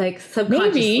 like maybe,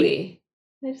 subconsciously.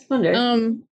 I just wonder.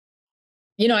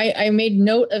 I made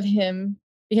note of him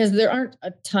because there aren't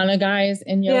a ton of guys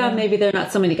in Yeah, yoga, maybe there are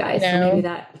not so many guys, so maybe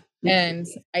that makes and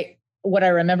sense. what I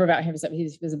remember about him is that he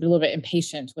was a little bit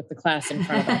impatient with the class in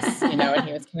front of us, and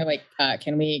he was kind of like,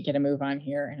 can we get a move on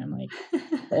here? And I'm like,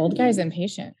 the old guy's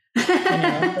impatient,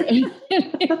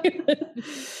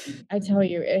 I tell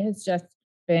you, it has just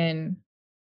been,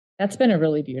 that's been a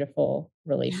really beautiful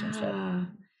relationship. Yeah,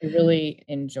 I really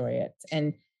enjoy it.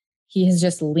 And he has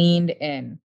just leaned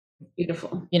in,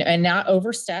 beautiful. and not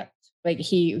overstepped. Like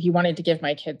he wanted to give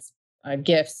my kids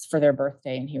gifts for their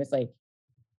birthday. And he was like,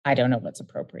 I don't know what's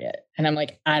appropriate. And I'm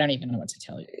like, I don't even know what to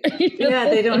tell you. Yeah,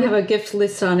 they don't have a gift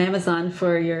list on Amazon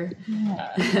for your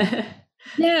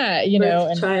Yeah,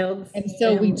 birth child. and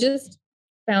so we just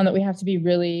found that we have to be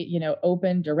really,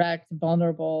 open, direct,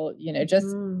 vulnerable,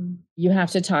 just you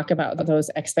have to talk about those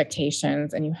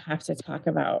expectations and you have to talk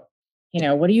about,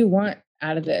 what do you want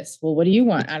out of this? Well, what do you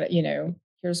want out of,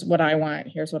 here's what I want,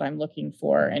 here's what I'm looking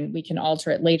for, and we can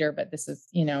alter it later, but this is,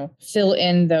 fill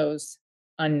in those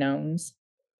unknowns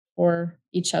for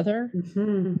each other.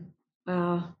 Mm-hmm.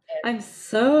 Wow. I'm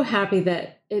so happy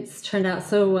that it's turned out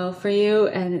so well for you,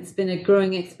 and it's been a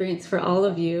growing experience for all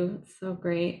of you. It's so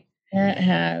great. It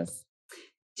has.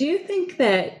 Do you think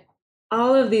that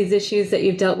all of these issues that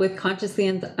you've dealt with consciously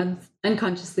and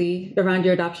unconsciously around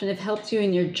your adoption have helped you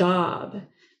in your job,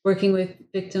 working with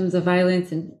victims of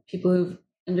violence and people who've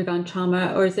undergone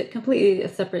trauma, or is it completely a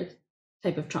separate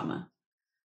type of trauma?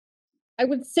 I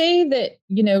would say that,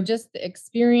 just the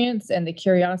experience and the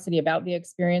curiosity about the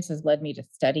experience has led me to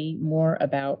study more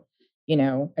about,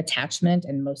 attachment.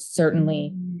 And most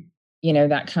certainly,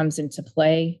 that comes into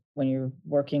play when you're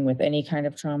working with any kind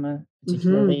of trauma,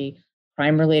 particularly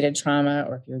crime-related trauma,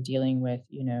 or if you're dealing with,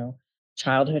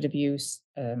 childhood abuse,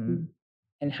 and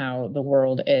how the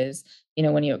world is.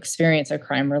 When you experience a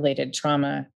crime-related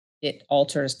trauma, it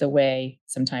alters the way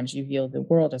sometimes you view the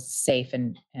world as safe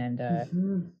and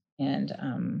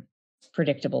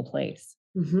predictable place.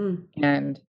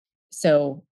 And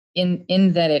so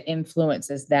in that it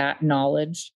influences that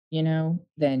knowledge,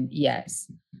 then yes.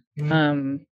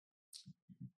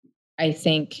 I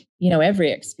think,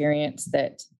 every experience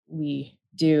that we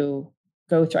do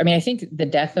go through, I think the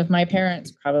death of my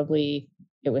parents, probably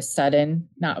it was sudden,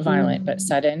 not violent, but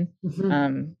sudden,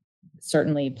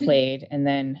 certainly played. And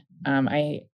then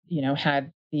I,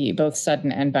 had the both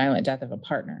sudden and violent death of a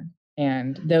partner.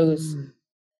 And those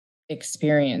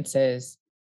experiences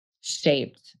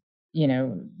shaped,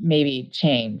 maybe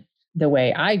changed the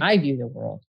way I view the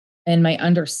world and my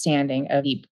understanding of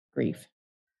deep grief.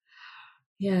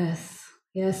 Yes.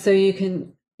 Yes. So you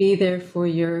can be there for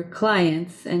your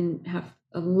clients and have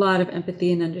a lot of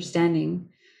empathy and understanding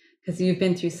because you've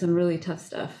been through some really tough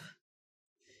stuff.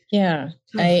 Yeah.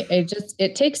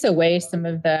 It takes away some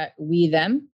of that we,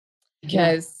 them,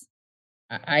 because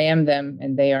I am them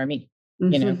and they are me.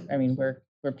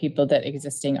 We're people that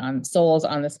existing on souls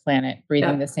on this planet,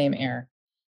 breathing the same air.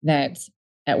 That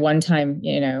at one time,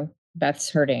 Beth's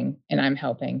hurting and I'm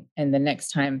helping. And the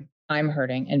next time I'm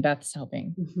hurting and Beth's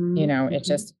helping. It's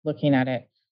just looking at it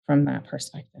from that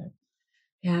perspective.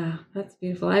 Yeah, that's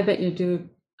beautiful. I bet you do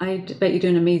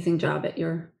an amazing job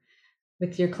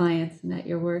with your clients and at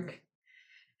your work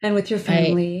and with your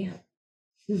family.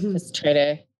 Just try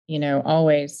to,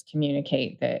 always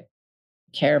communicate that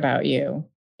I care about you.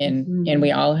 And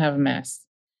we all have mess.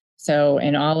 So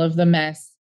in all of the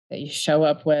mess that you show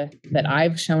up with, that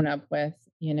I've shown up with,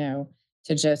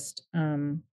 to just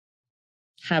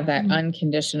have that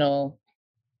unconditional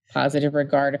positive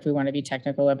regard, if we want to be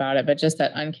technical about it, but just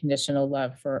that unconditional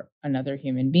love for another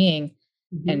human being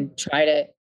and try to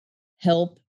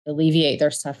help alleviate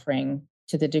their suffering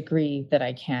to the degree that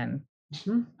I can,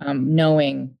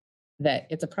 knowing that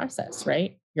it's a process,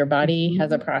 right? Your body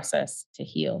has a process to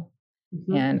heal.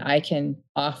 And I can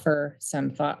offer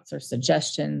some thoughts or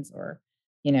suggestions or,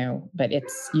 but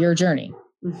it's your journey.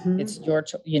 It's your,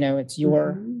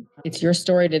 it's your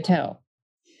story to tell.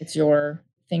 It's your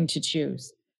thing to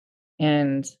choose.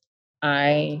 And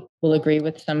I will agree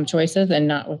with some choices and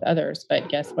not with others, but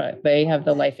guess what? They have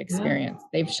the life experience.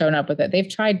 They've shown up with it. They've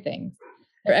tried things.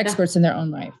 They're experts in their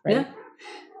own life, right?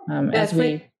 As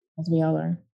we all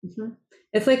are.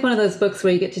 It's like one of those books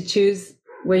where you get to choose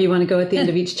where you want to go at the end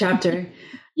of each chapter.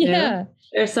 There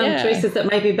are some choices that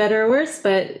might be better or worse,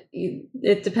 but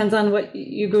it depends on what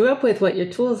you grew up with, what your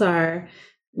tools are,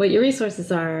 what your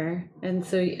resources are. And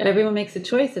so everyone makes a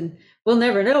choice, and we'll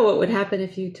never know what would happen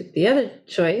if you took the other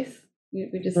choice. We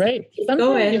just keep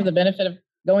going. You have the benefit of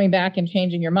going back and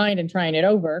changing your mind and trying it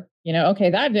over. Okay,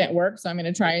 that didn't work, so I'm going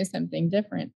to try something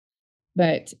different.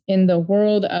 But in the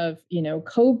world of,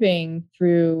 coping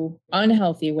through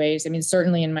unhealthy ways,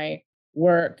 certainly in my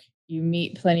work, you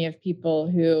meet plenty of people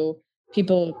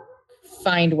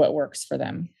find what works for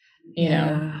them,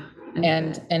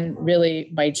 and really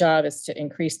my job is to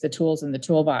increase the tools in the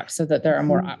toolbox so that there are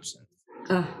more options.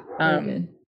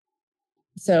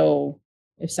 So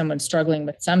if someone's struggling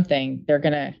with something, they're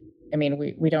going to,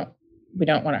 we don't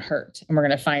want to hurt, and we're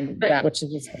going to find that which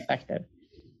is effective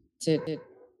to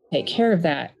take care of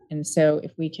that. And so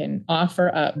if we can offer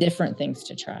up different things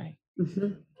to try,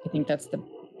 I think that's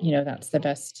the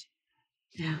best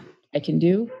I can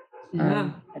do.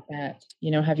 At that,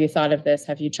 have you thought of this?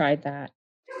 Have you tried that?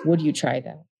 Would you try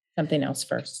that? Something else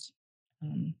first.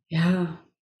 And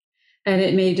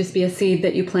it may just be a seed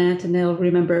that you plant and they'll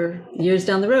remember years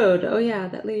down the road, oh yeah,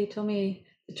 that lady told me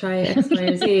to try X, Y,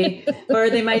 or Z. Or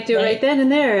they might do it right then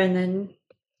and there, and then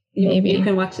you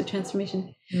can watch the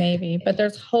transformation. Maybe, but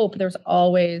there's hope. There's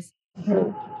always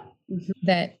hope.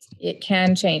 that it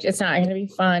can change. It's not going to be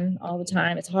fun all the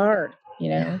time. It's hard,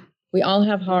 we all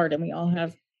have hard, and we all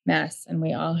have mess, and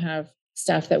we all have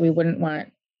stuff that we wouldn't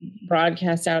want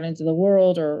broadcast out into the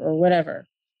world or whatever.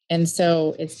 And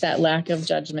so it's that lack of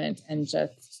judgment and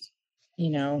just,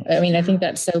 I think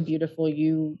that's so beautiful.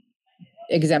 You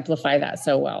exemplify that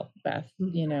so well, Beth,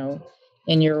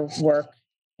 in your work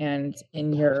and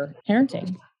in your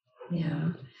parenting. Yeah.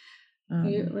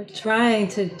 We're trying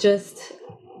to just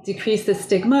decrease the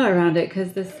stigma around it,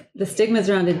 because the stigmas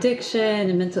around addiction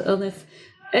and mental illness,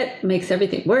 it makes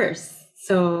everything worse.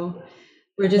 So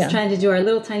we're just trying to do our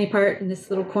little tiny part in this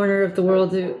little corner of the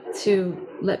world to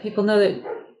let people know that,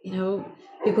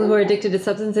 people who are addicted to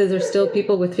substances are still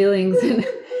people with feelings,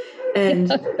 and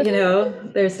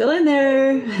they're still in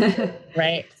there.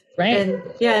 Right.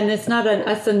 And it's not an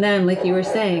us and them, like you were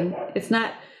saying. It's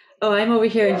not, oh, I'm over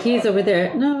here and he's over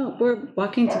there. No, we're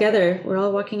walking together. We're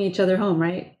all walking each other home,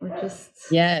 right? We're just...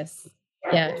 Yes.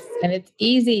 And it's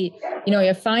easy.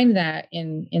 You find that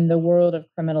in the world of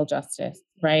criminal justice,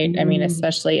 right?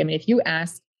 Especially, if you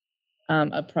ask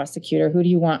a prosecutor, who do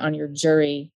you want on your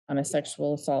jury on a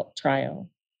sexual assault trial?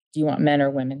 Do you want men or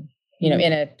women?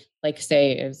 In a,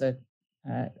 say it was a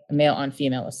male on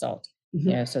female assault,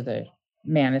 so the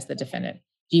man is the defendant.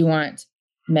 Do you want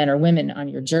men or women on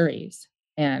your juries?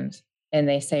 And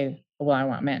they say, well, I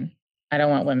want men. I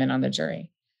don't want women on the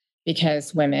jury,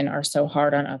 because women are so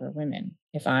hard on other women.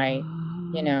 If I,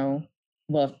 you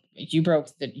broke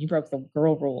the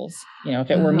girl rules. If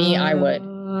it were me, I would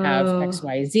have X,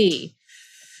 Y, Z,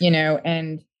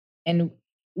 and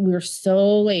we're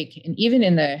so and even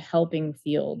in the helping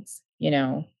fields,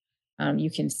 you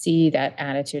can see that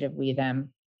attitude of we,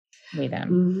 them,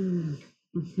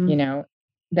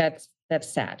 that's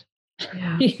sad.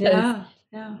 Because,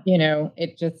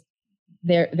 it just,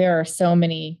 there are so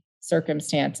many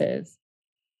circumstances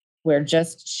where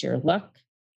just sheer luck,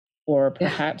 or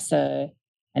perhaps an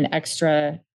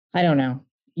extra, I don't know,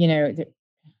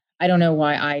 I don't know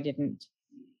why I didn't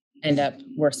end up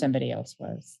where somebody else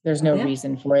was. There's no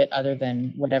reason for it other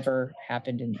than whatever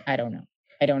happened. And I don't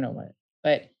know what,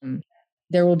 but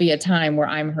there will be a time where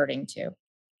I'm hurting too,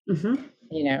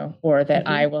 or that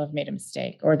I will have made a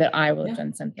mistake, or that I will have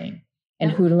done something.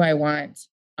 And who do I want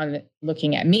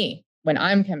looking at me when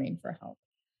I'm coming for help?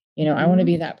 I want to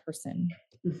be that person.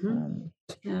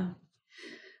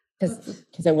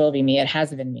 Because it will be me. It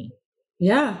has been me.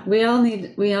 Yeah, we all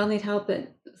need help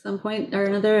at some point or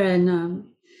another, and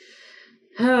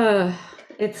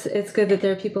it's good that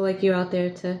there are people like you out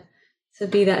there to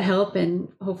be that help, and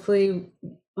hopefully,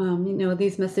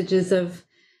 these messages of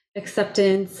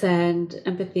acceptance and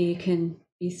empathy can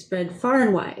be spread far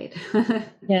and wide.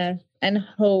 Yeah, and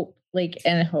hope, hope.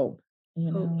 Hope.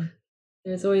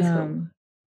 There's always hope.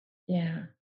 Yeah.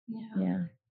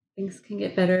 Things can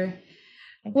get better.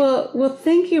 Well,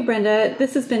 thank you, Brenda.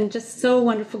 This has been just so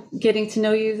wonderful getting to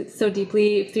know you so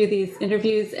deeply through these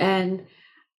interviews. And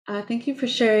thank you for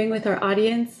sharing with our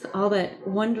audience all that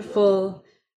wonderful,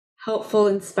 helpful,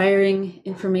 inspiring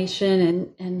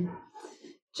information and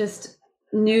just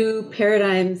new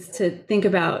paradigms to think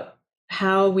about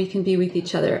how we can be with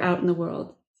each other out in the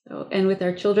world. So, and with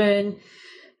our children,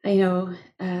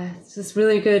 it's just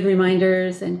really good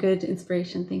reminders and good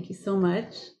inspiration. Thank you so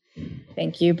much.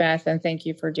 Thank you, Beth, and thank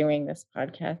you for doing this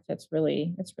podcast. It's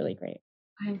really great.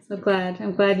 I'm so glad.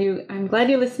 I'm glad you're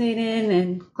listening in,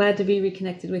 and glad to be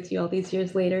reconnected with you all these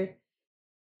years later.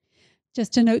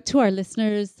 Just a note to our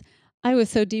listeners, I was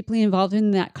so deeply involved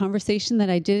in that conversation that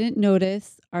I didn't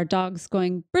notice our dogs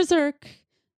going berserk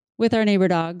with our neighbor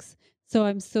dogs. So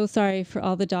I'm so sorry for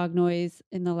all the dog noise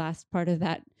in the last part of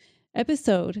that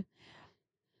episode.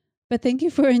 But thank you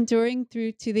for enduring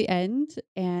through to the end.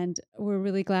 And we're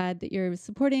really glad that you're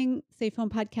supporting Safe Home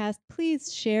Podcast.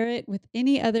 Please share it with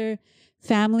any other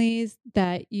families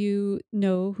that you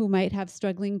know who might have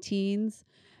struggling teens,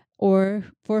 or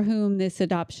for whom this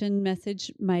adoption message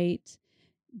might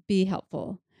be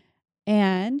helpful.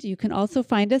 And you can also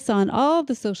find us on all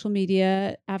the social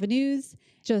media avenues.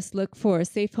 Just look for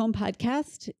Safe Home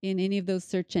Podcast in any of those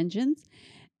search engines.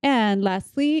 And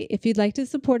lastly, if you'd like to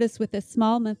support us with a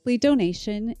small monthly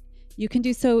donation, you can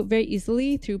do so very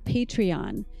easily through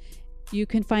Patreon. You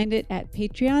can find it at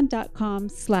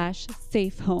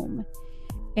patreon.com/safehome.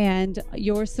 And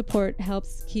your support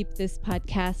helps keep this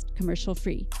podcast commercial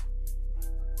free.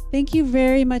 Thank you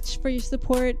very much for your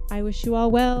support. I wish you all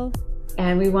well.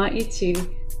 And we want you to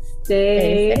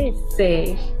stay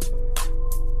safe.